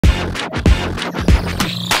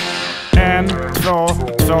1, 2,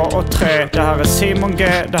 2 och 3. Det här är Simon G,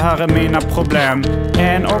 det här är mina problem.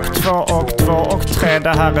 1 och 2 och 2 och 3. Det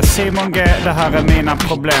här är Simon G, det här är mina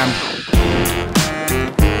problem.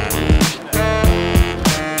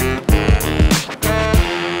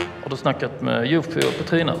 Har du snackat med Jofi och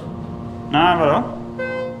Petrina? Nej, vadå?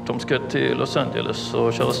 De ska till Los Angeles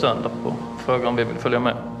och köra stand-up och fråga om vi vill följa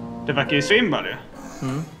med. Det verkar ju svinbra det.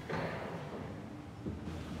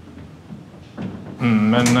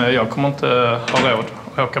 Men jag kommer inte ha råd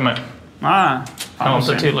att åka med. Nej. Jag har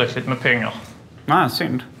inte tillräckligt med pengar. Nej,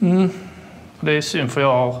 synd. Det är synd för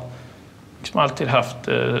jag har liksom alltid haft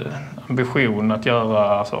ambition att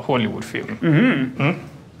göra Hollywoodfilm.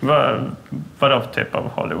 Vad då för typ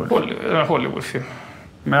av Hollywood? Hollywoodfilm.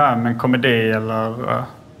 Ja, men komedi eller...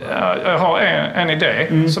 Jag har en idé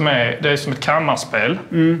som det är som ett kammarspel.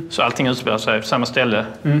 Så allting utspelar sig på samma ställe.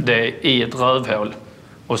 Det är i ett rövhål.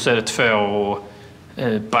 Och så är det 2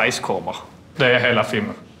 bajskorvar. Det är hela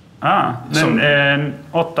filmen. Men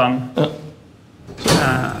 8.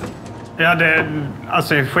 Ja, det är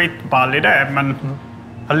alltså skitball idé, men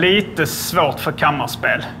har lite svårt för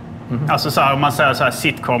kammarspel. Alltså så här, om man säger så här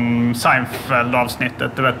Sitcom,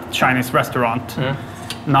 Seinfeld-avsnittet, du vet, Chinese Restaurant.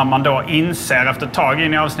 När man då inser efter ett tag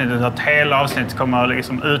in i avsnittet att hela avsnittet kommer att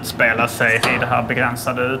liksom utspela sig i det här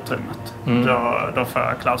begränsade utrymmet. Då får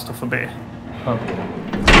jag klaustrofobi.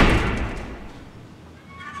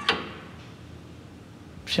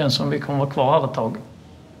 Känns som vi kommer vara kvar här ett tag.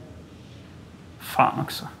 Fan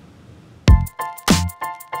också.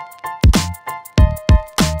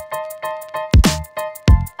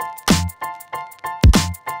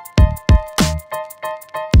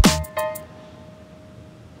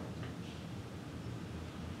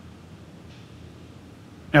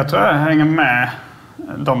 Jag tror jag hänger med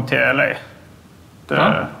dem till LA.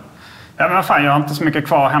 Ja, men fan, jag har inte så mycket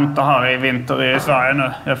kvar att hämta här i vinter i Sverige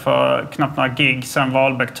nu. Jag får knappt några gig sen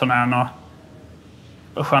Wahlbeck-turnén och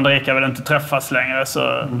Jean-Rika vill inte träffas längre, så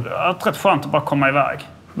det är rätt skönt att bara komma iväg.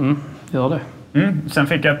 Gör det. Sen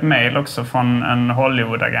fick jag ett mejl också från en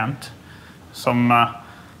Hollywood-agent som...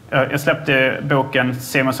 Jag släppte boken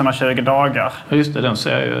Simon 120 dagar. Ja, just det, den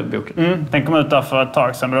ser jag ju boken. Den kom ut där för ett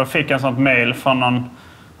tag sedan. Då fick jag ett sånt mejl från någon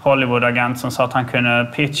Hollywood-agent som sa att han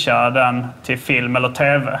kunde pitcha den till film eller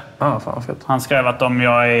tv. Fan fett. Han skrev att om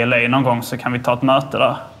jag är i LA någon gång så kan vi ta ett möte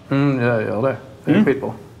där. Jag gör det. Det är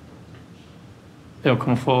skitbra. Jag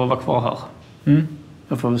kommer få vara kvar här.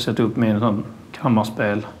 Jag får väl sätta upp min sån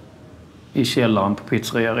kammarspel i källaren på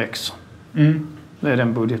pizzeria Rex. Det är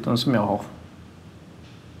den budgeten som jag har.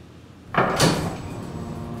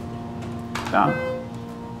 Ja.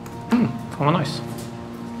 Fan vad nice.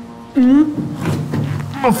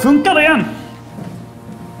 Och funkar det igen?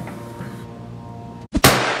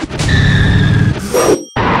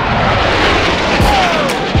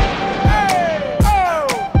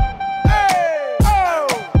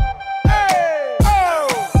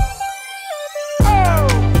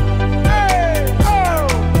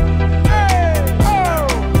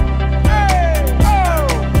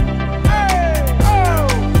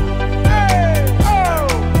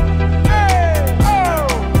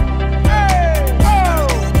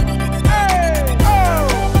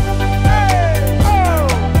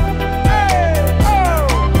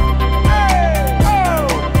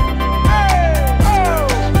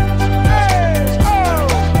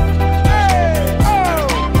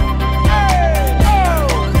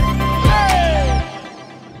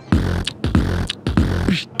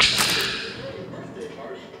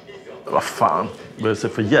 Vad fan, det ser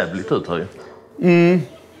för jävligt ut här ju.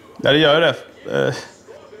 Ja, det gör det.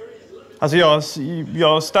 Alltså jag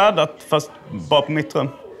har städat fast bara på mitt rum.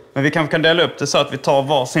 Men vi kanske kan dela upp det så att vi tar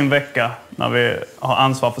varsin vecka när vi har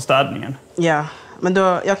ansvar för städningen. Ja, men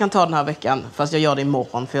då, jag kan ta den här veckan fast jag gör det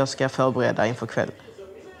imorgon för jag ska förbereda inför kväll.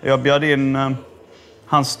 Jag bjöd in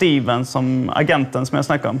han Steven som agenten som jag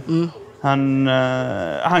snackade om.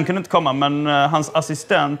 Han kunde inte komma, men hans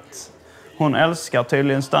assistent, hon älskar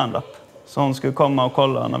tydligen stand-up. Så hon skulle komma och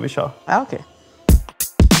kolla när vi kör. Ja, okej.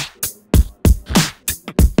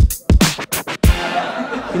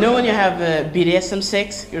 You know when you have BDSM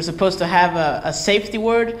sex, you're supposed to have a safety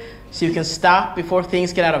word so you can stop before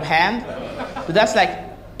things get out of hand. But that's like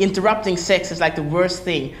interrupting sex is like the worst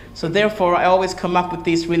thing. So therefore I always come up with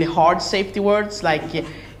these really hard safety words like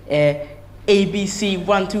ABC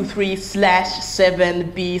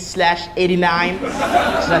 123/7B/89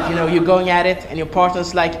 so that you know you're going at it and your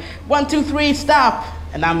partner's like 1 2 3 stop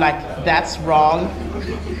and I'm like that's wrong.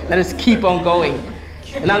 Then just keep on going.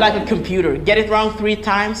 And I'm like a computer. Get it wrong 3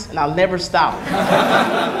 times and I'll never stop.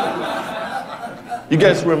 You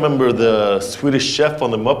guys remember the Swedish chef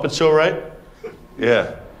on the Muppet Show, right? Yeah.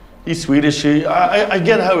 He's Swedish. I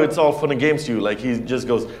get how it's all fun and games to you. Like he just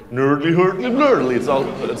goes nerdly, hurtly, blurtly.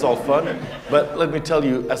 It's all fun. But let me tell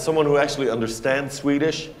you, as someone who actually understands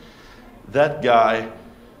Swedish, that guy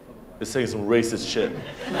is saying some racist shit.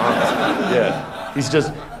 Honestly. Yeah, he's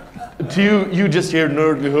just. To you just hear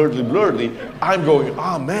nerdly, hurtly, blurtly. I'm going,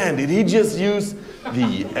 oh man, did he just use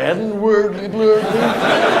the N-wordly, blurtly?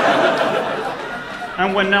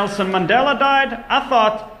 And when Nelson Mandela died, I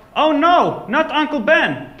thought, oh no, not Uncle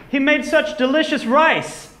Ben. He made such delicious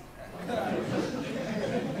rice.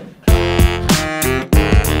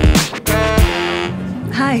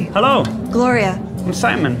 Hi. Hello. Gloria. I'm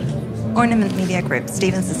Simon. Ornament Media Group,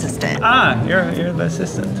 Steven's assistant. Ah, you're the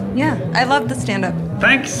assistant. Yeah, I love the stand-up.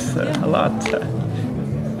 Thanks a lot.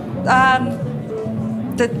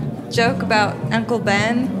 The joke about Uncle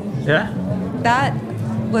Ben, Yeah? that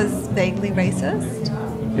was vaguely racist.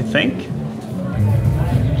 You think?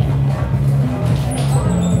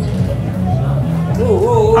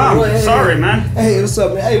 Whoa, sorry, man. Hey, what's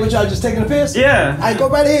up, man? Hey, what y'all just taking a piss? Yeah. All right, go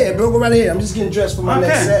right ahead, bro. Go right ahead. I'm just getting dressed for my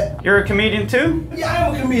next set. You're a comedian too? Yeah,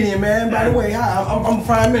 I'm a comedian, man. By the way, hi, I'm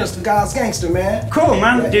Prime Minister, God's gangster, man. Cool,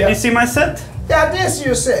 man. Yeah, Did you see my set? Yeah, I did see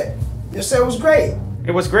your set. Your set was great.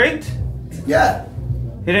 It was great? Yeah.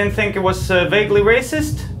 You didn't think it was vaguely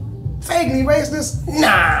racist? Vaguely racist?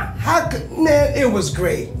 Nah. How could, man, it was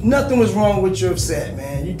great. Nothing was wrong with your set,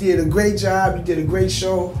 man. You did a great job. You did a great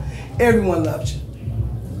show. Everyone loved you.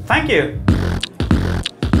 Thank you.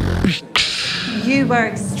 You were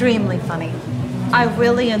extremely funny. I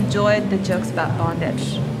really enjoyed the jokes about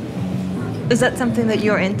bondage. Is that something that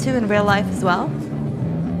you're into in real life as well?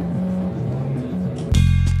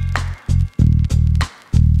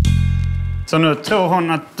 Så nu tror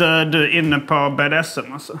hon att du är inne på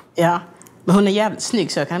BDSM alltså? Ja, men hon är jävligt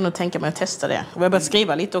snygg så jag kan nog tänka mig att testa det. Och jag har börjat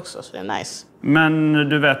skriva lite också så det är nice. Men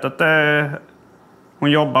du vet att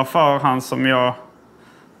hon jobbar för han som jag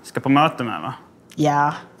ska på möte med, va?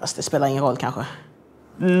 Ja, fast det spelar ingen roll kanske.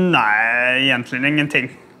 Nej, egentligen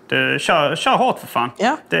ingenting. Du kör hårt för fan.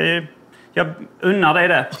 Ja. Jag unnar dig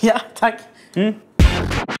det. Ja, tack. Mm.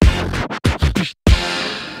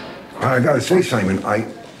 I gotta say, Simon,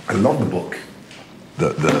 I love the book.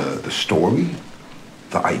 The story,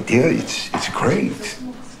 the idea, it's great.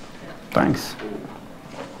 Thanks.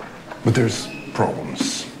 But there's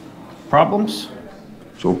problems. Problems?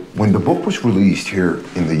 So when the book was released here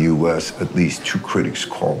in the US, at least 2 critics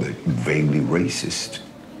called it vaguely racist.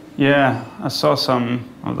 Yeah, I saw some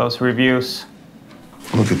of those reviews.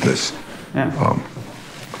 Look at this. Yeah.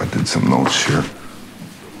 I did some notes here.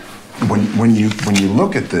 When you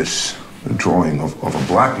look at this drawing of a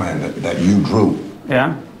black man that you drew.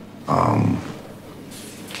 Yeah.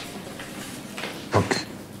 Look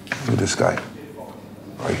at this guy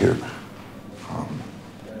right here.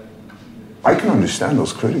 I can understand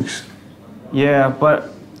those critics. Yeah, but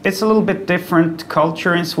it's a little bit different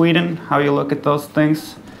culture in Sweden, how you look at those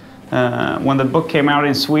things. When the book came out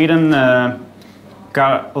in Sweden,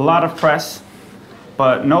 got a lot of press,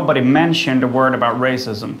 but nobody mentioned a word about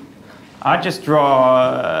racism. I just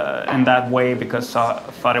draw in that way because I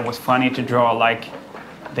thought it was funny to draw like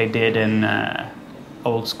they did in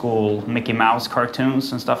old school Mickey Mouse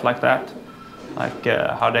cartoons and stuff like that. Like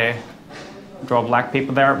how they draw black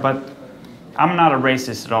people there, but I'm not a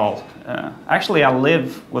racist at all. Actually, I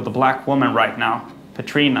live with a black woman right now,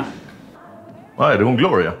 Petrina. Vad är det, hon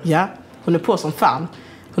Gloria? Ja, hon är på som fan.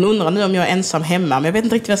 Hon undrar nu om jag är ensam hemma, men jag vet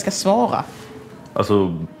inte riktigt vad jag ska svara.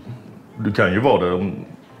 Alltså, du kan ju vara det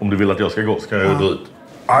om du vill att jag ska gå så kan jag ju dra ut.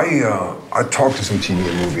 I talked to some TV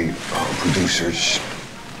and movie producers,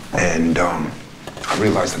 and I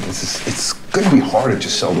realized that it's going to be harder to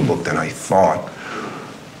sell the book than I thought.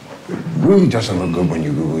 It really doesn't look good when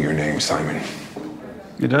you Google your name, Simon.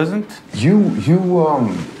 It doesn't? You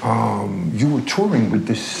were touring with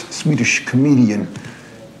this Swedish comedian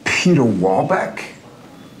Peter Wahlbeck.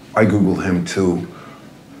 I Googled him too.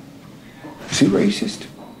 Is he racist?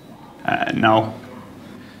 No.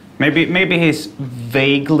 Maybe he's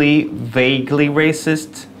vaguely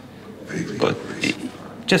racist. Vaguely But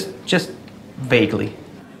racist. just vaguely.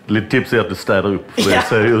 Lite tips är att du städar upp, för det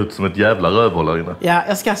ser ju ut som ett jävla rövhål här inne. Ja,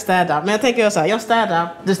 jag ska städa. Men jag tänker så här, jag städar,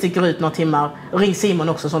 du sticker ut några timmar. Och ring Simon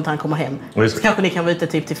också så att han kommer hem. Så kanske ni kan vara ute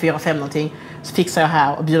typ till 4-5 någonting. Så fixar jag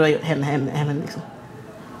här och bjuder hem liksom.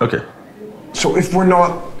 Okay. So if we're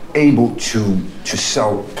not able to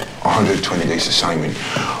sell 120 Days of Simon,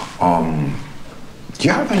 do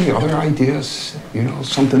you have any other ideas? You know,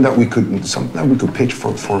 something that we could pitch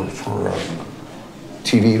for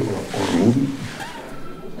TV or a movie?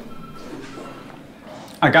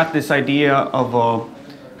 I got this idea of a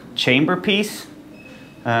chamber piece.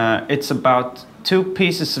 It's about 2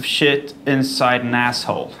 pieces of shit inside an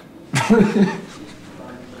asshole.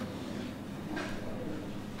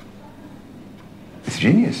 It's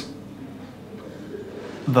genius.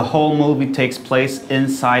 The whole movie takes place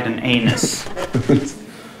inside an anus.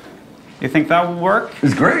 You think that will work?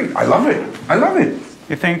 It's great. I love it. I love it.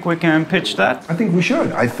 You think we can pitch that? I think we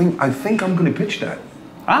should. I think I'm going to pitch that.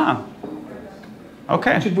 Ah.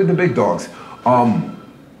 Okay. Pitch it with the big dogs.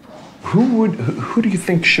 Who do you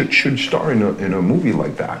think should star in a movie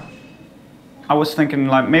like that? I was thinking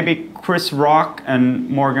like maybe Chris Rock and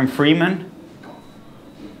Morgan Freeman.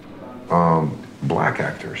 Black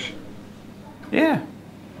actors. Yeah.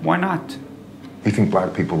 Why not? You think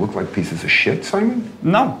black people look like pieces of shit, Simon?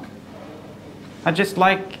 No. I just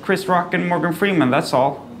like Chris Rock and Morgan Freeman, that's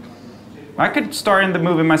all. I could star in the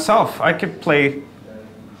movie myself. I could play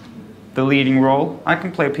the leading role. I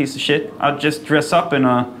can play a piece of shit. I'll just dress up in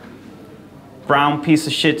a brown piece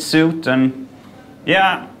of shit suit and...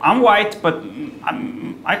 Yeah, I'm white, but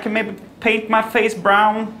I can maybe paint my face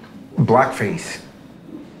brown. Blackface.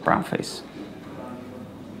 Brown face.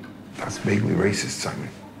 That's vaguely racist, Simon.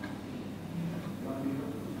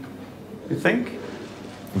 You think?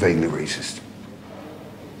 Vaguely racist.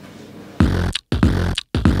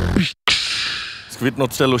 Ska vi hitta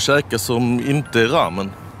något ställe att käka som inte är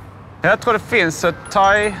ramen? Jag tror det finns ett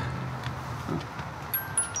thai...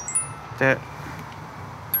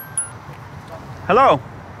 Hello.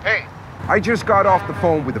 Hey, I just got off the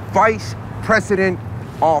phone with the vice president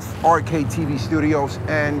of RK TV Studios,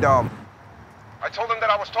 and I told them that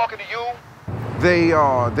I was talking to you. They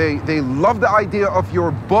love the idea of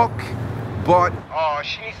your book, but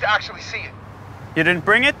she needs to actually see it. You didn't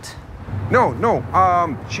bring it? No.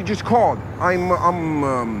 She just called. I'm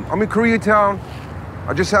in Koreatown.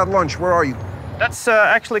 I just had lunch. Where are you? That's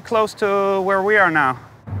actually close to where we are now.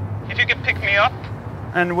 If you could pick me up,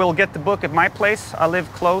 and we'll get the book at my place. I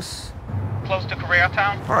live close to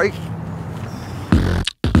Koreatown. All right.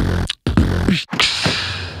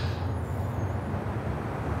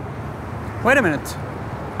 Wait a minute.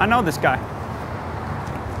 I know this guy.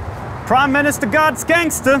 Prime Minister God's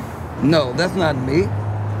gangster. No, that's not me.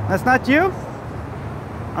 That's not you?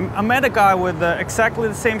 I met a guy with exactly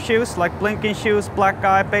the same shoes, like blinking shoes, black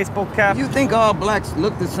guy, baseball cap. You think all blacks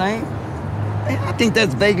look the same? I think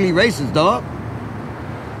that's vaguely racist, dog.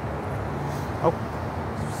 Oh,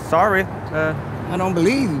 sorry. I don't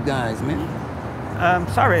believe you guys, man.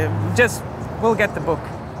 Sorry, we'll get the book.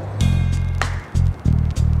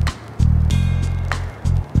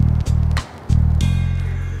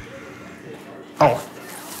 Oh,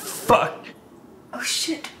 fuck. Oh,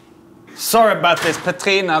 shit. Sorry about this,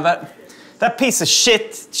 Petrina. That piece of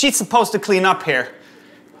shit, she's supposed to clean up here.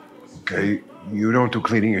 Okay, you don't do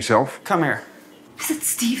cleaning yourself? Come here. Is it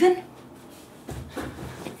Steven?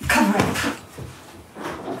 Cover up.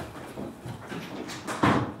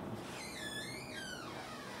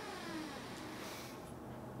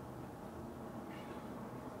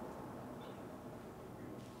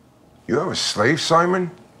 You have a slave,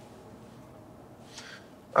 Simon?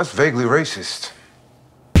 That's vaguely racist.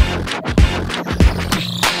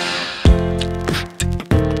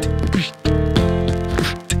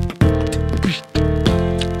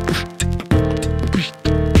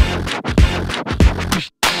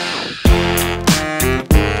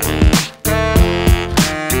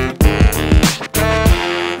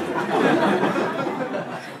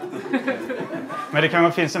 Men det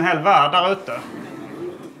kanske finns en hel värld där ute.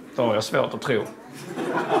 Det har jag svårt att tro.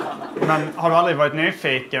 Men har du aldrig varit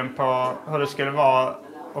nyfiken på hur det skulle vara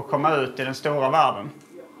att komma ut i den stora världen?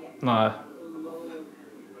 Nej.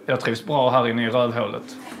 Jag trivs bra här inne i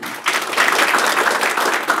rövhålet.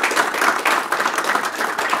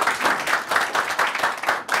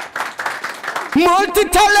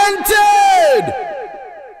 Multitalented!